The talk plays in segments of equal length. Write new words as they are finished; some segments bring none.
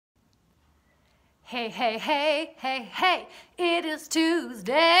Hey, hey, hey, hey, hey, it is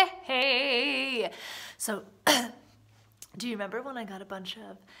Tuesday. Hey. So, do you remember when I got a bunch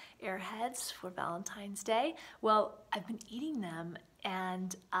of Airheads for Valentine's Day? Well, I've been eating them,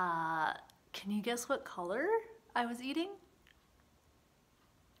 and can you guess what color I was eating?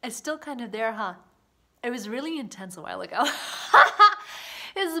 It's still kind of there, huh? It was really intense a while ago.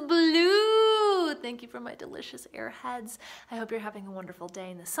 It's blue. Thank you for my delicious Airheads. I hope you're having a wonderful day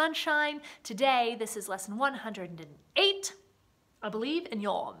in the sunshine. Today, this is lesson 108. I believe in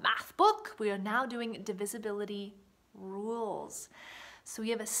your math book, we are now doing divisibility rules. So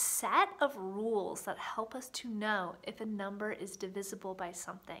we have a set of rules that help us to know if a number is divisible by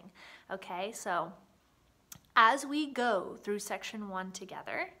something. Okay, so as we go through section 1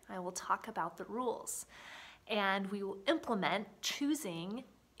 together, I will talk about the rules. And we will implement choosing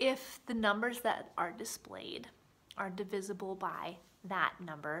if the numbers that are displayed are divisible by that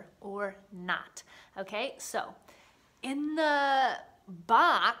number or not. Okay, so in the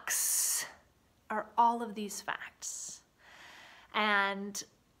box are all of these facts. And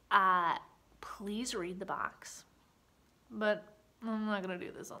please read the box. But I'm not going to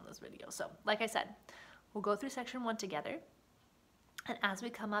do this on this video. So like I said, we'll go through section 1 together. And as we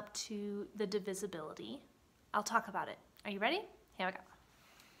come up to the divisibility, I'll talk about it. Are you ready? Here we go.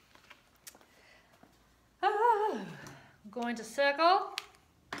 I'm going to circle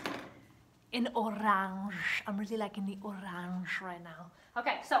in orange. I'm really liking the orange right now.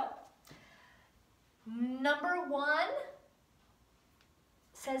 Okay, so number 1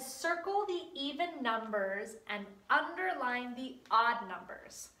 says circle the even numbers and underline the odd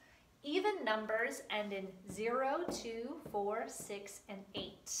numbers. Even numbers end in 0, 2, 4, 6, and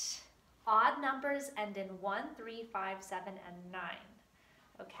 8. Odd numbers end in 1, 3, 5, 7, and 9.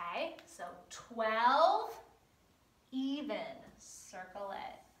 Okay, so 12, even, circle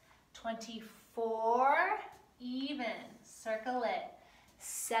it. 24, even, circle it.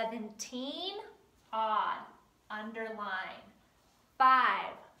 17, odd, underline.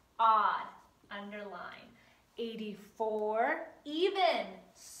 5, odd, underline. 84, even,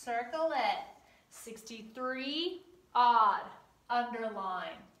 circle it. 63, odd,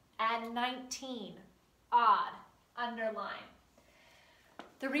 underline. And 19, odd, underline.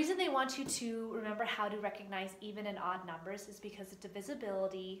 The reason they want you to remember how to recognize even and odd numbers is because of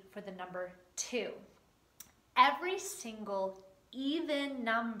divisibility for the number 2. Every single even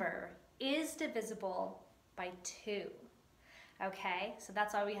number is divisible by 2. Okay, so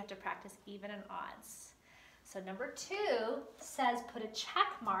that's why we have to practice even and odds. So number 2 says put a check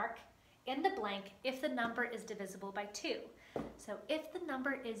mark in the blank if the number is divisible by 2. So if the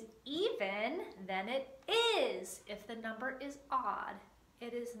number is even, then it is. If the number is odd,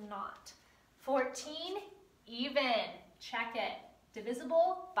 it is not. 14, even, check it.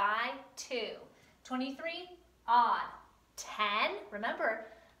 Divisible by 2. 23, odd. 10, remember,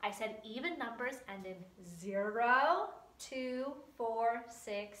 I said even numbers end in 0, 2, 4,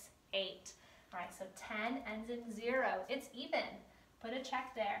 6, 8. All right, so 10 ends in 0. It's even. Put a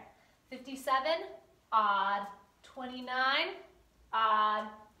check there. 57, odd. 29, odd.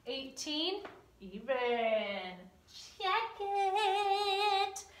 18, even. Check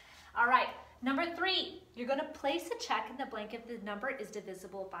it. All right, number 3, you're going to place a check in the blank if the number is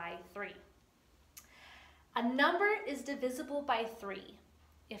divisible by 3. A number is divisible by 3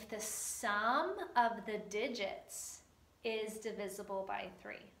 if the sum of the digits is divisible by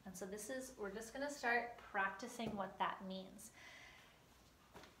 3. And so we're just going to start practicing what that means.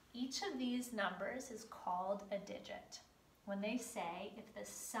 Each of these numbers is called a digit. When they say if the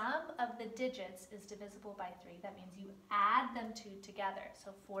sum of the digits is divisible by 3, that means you add them two together.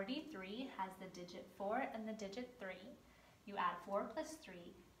 So 43 has the digit 4 and the digit 3. You add 4 plus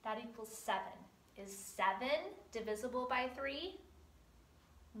 3, that equals 7. Is 7 divisible by 3?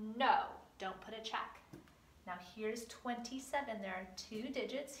 No, don't put a check. Now here's 27. There are 2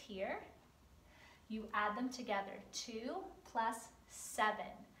 digits here. You add them together. 2 plus 7.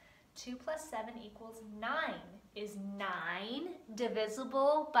 2 plus 7 equals 9. Is 9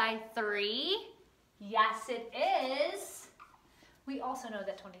 divisible by 3? Yes, it is. We also know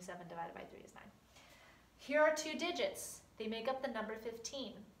that 27 divided by 3 is 9. Here are 2 digits. They make up the number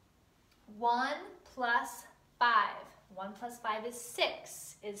 15. 1 plus 5. 1 plus 5 is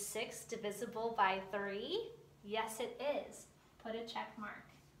 6. Is 6 divisible by 3? Yes, it is. Put a check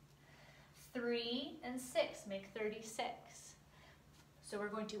mark. 3 and 6 make 36. So we're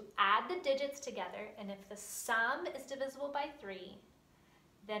going to add the digits together, and if the sum is divisible by 3,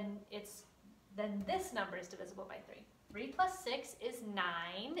 then this number is divisible by 3. 3 plus 6 is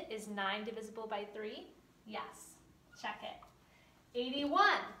 9. Is 9 divisible by 3? Yes. Check it. 81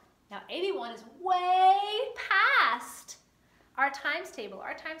 Now 81 is way past our times table.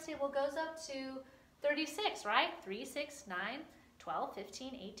 Our times table goes up to 36, right? 3, 6, 9, 12,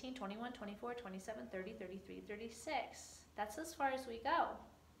 15, 18, 21, 24, 27, 30, 33, 36. That's as far as we go.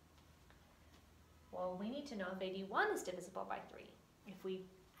 Well, we need to know if 81 is divisible by 3. If we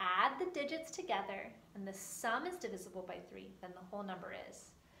add the digits together and the sum is divisible by 3, then the whole number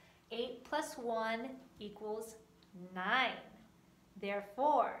is. 8 plus 1 equals 9.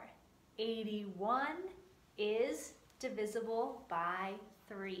 Therefore, 81 is divisible by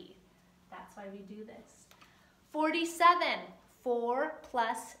 3. That's why we do this. 47. 4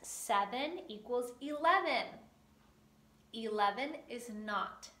 plus 7 equals 11. 11 is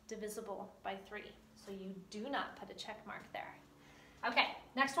not divisible by 3. So you do not put a check mark there. Okay,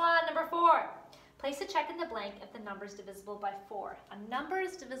 next one, number 4. Place a check in the blank if the number is divisible by 4. A number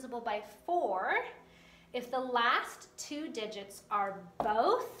is divisible by 4 if the last 2 digits are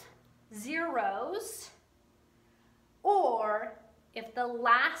both zeros, or if the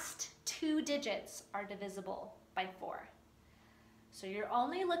last 2 digits are divisible by 4. So you're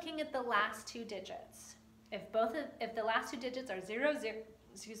only looking at the last 2 digits. If the last 2 digits are 0,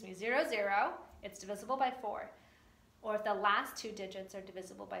 0, it's divisible by 4. Or if the last 2 digits are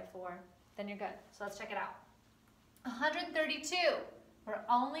divisible by 4, then you're good. So let's check it out. 132, we're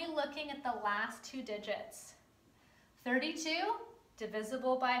only looking at the last 2 digits. 32,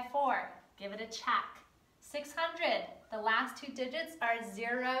 divisible by 4. Give it a check. 600, the last 2 digits are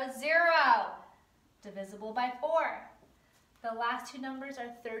 0, 0. Divisible by 4. The last 2 numbers are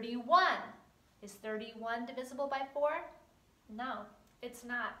 31. Is 31 divisible by 4? No, it's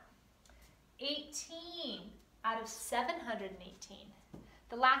not. 18 out of 718.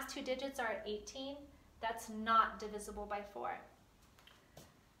 The last 2 digits are 18. That's not divisible by 4.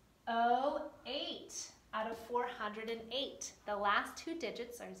 08 out of 408. The last 2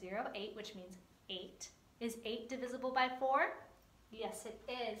 digits are 08, which means 8. Is 8 divisible by 4? Yes, it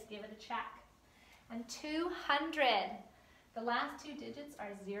is. Give it a check. And 200. The last 2 digits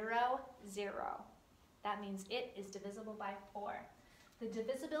are 0, 0. That means it is divisible by 4. The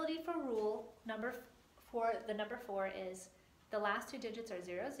divisibility for the number 4 is the last 2 digits are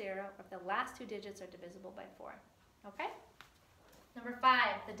 0, 0, or the last 2 digits are divisible by 4. Okay? Number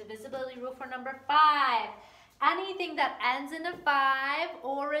 5, the divisibility rule for number 5. Anything that ends in a 5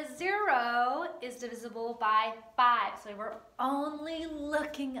 or a 0 is divisible by 5. So we're only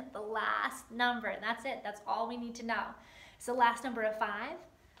looking at the last number, and that's it. That's all we need to know. Is the last number a 5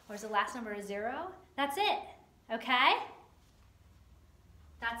 or is the last number a 0? That's it, okay?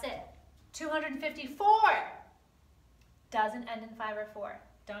 That's it. 254 doesn't end in 5 or 4.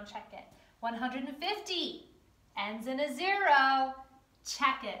 Don't check it. 150 ends in a 0.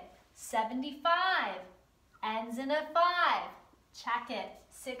 Check it. 75 ends in a 5. Check it.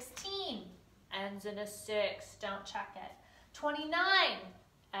 16 ends in a 6. Don't check it. 29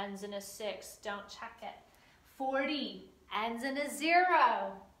 ends in a 6. Don't check it. 40 ends in a 0.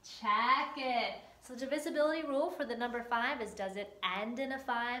 Check it. So the divisibility rule for the number 5 is, does it end in a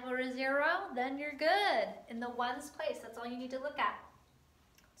 5 or a 0? Then you're good. In the ones place, that's all you need to look at.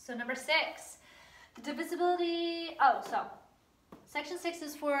 So number 6, the divisibility, section 6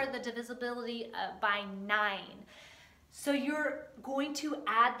 is for the divisibility by 9. So you're going to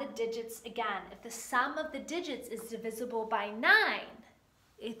add the digits again. If the sum of the digits is divisible by 9,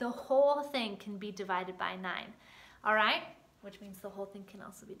 the whole thing can be divided by 9. All right? Which means the whole thing can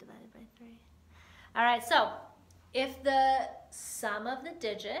also be divided by 3. All right, so if the sum of the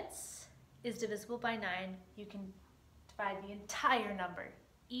digits is divisible by 9, you can divide the entire number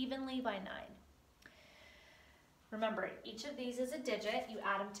evenly by 9. Remember, each of these is a digit. You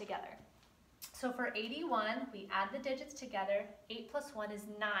add them together. So for 81, we add the digits together. 8 plus 1 is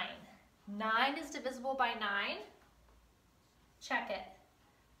 9. 9 is divisible by 9. Check it.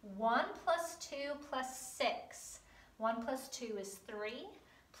 1 plus 2 plus 6. 1 plus 2 is 3.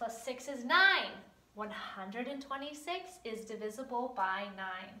 Plus 6 is 9. 126 is divisible by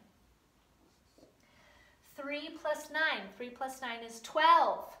 9. 3 plus 9. 3 plus 9 is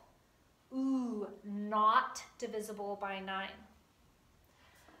 12. Ooh, not divisible by 9.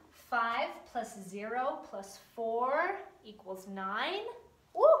 5 plus 0 plus 4 equals 9.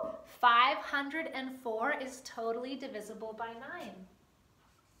 Ooh, 504 is totally divisible by 9.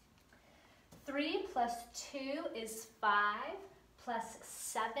 3 plus 2 is 5. Plus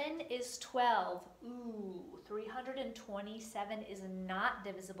 7 is 12. Ooh, 327 is not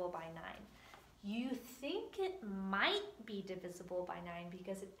divisible by 9. You think it might be divisible by 9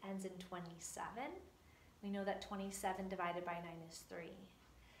 because it ends in 27. We know that 27 divided by 9 is 3.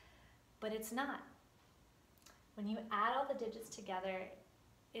 But it's not. When you add all the digits together,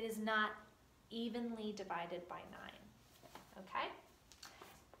 It is not evenly divided by 9, okay?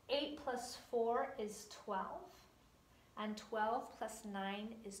 8 plus 4 is 12, and 12 plus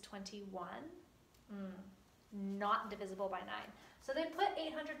 9 is 21. Not divisible by 9. So they put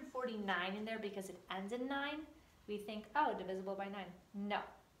 849 in there because it ends in 9. We think, oh, divisible by 9. No.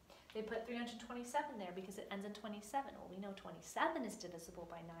 They put 327 there because it ends in 27. Well, we know 27 is divisible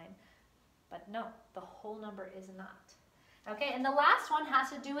by 9, but no, the whole number is not. Okay, and the last one has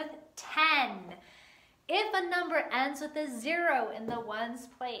to do with 10. If a number ends with a 0 in the ones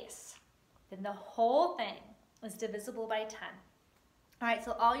place, then the whole thing is divisible by 10. All right,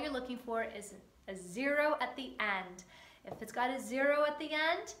 so all you're looking for is a 0 at the end. If it's got a 0 at the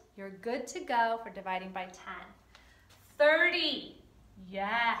end, you're good to go for dividing by 10. 30,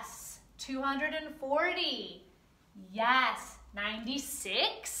 yes. 240, yes.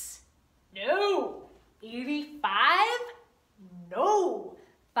 96, no. 85, no.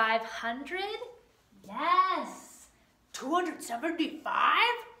 500, yes. 275,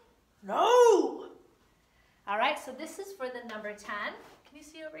 no. All right, so this is for the number 10. Can you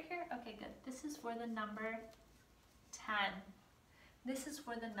see over here? Okay, good. This is for the number 10. This is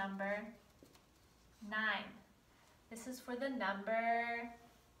for the number 9. This is for the number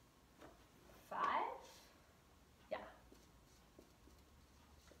 5. Yeah.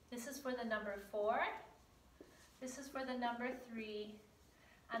 This is for the number 4. This is for the number 3.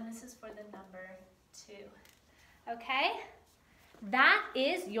 And this is for the number 2. Okay? That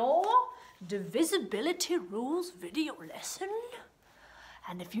is your Divisibility Rules video lesson.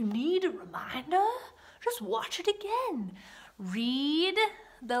 And if you need a reminder, just watch it again. Read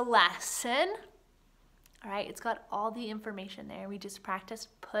the lesson. All right, it's got all the information there. We just practice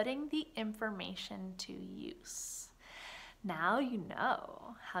putting the information to use. Now you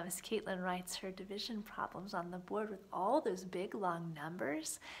know how Miss Caitlin writes her division problems on the board with all those big long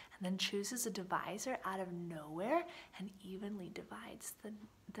numbers and then chooses a divisor out of nowhere and evenly divides the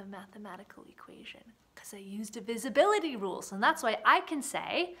mathematical equation. Because I use divisibility rules, and that's why I can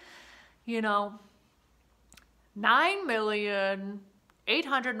say, you know,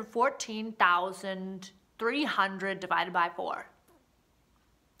 9,814,300 divided by 4.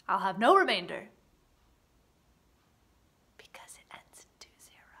 I'll have no remainder because it ends in 2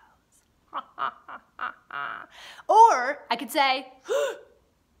 zeros. Or I could say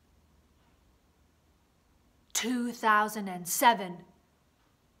 2,007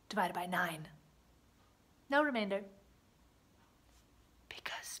 divided by 9. No remainder.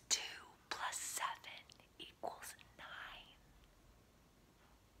 Because 2 plus 7 equals 9.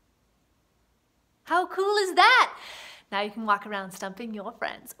 How cool is that? Now you can walk around stumping your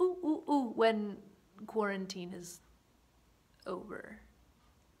friends. Ooh, ooh, ooh, when quarantine is over.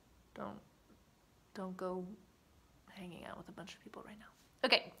 Don't go hanging out with a bunch of people right now.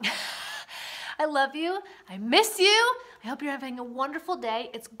 Okay. I love you. I miss you. I hope you're having a wonderful day.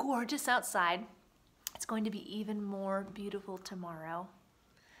 It's gorgeous outside. It's going to be even more beautiful tomorrow.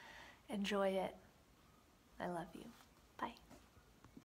 Enjoy it. I love you. Bye.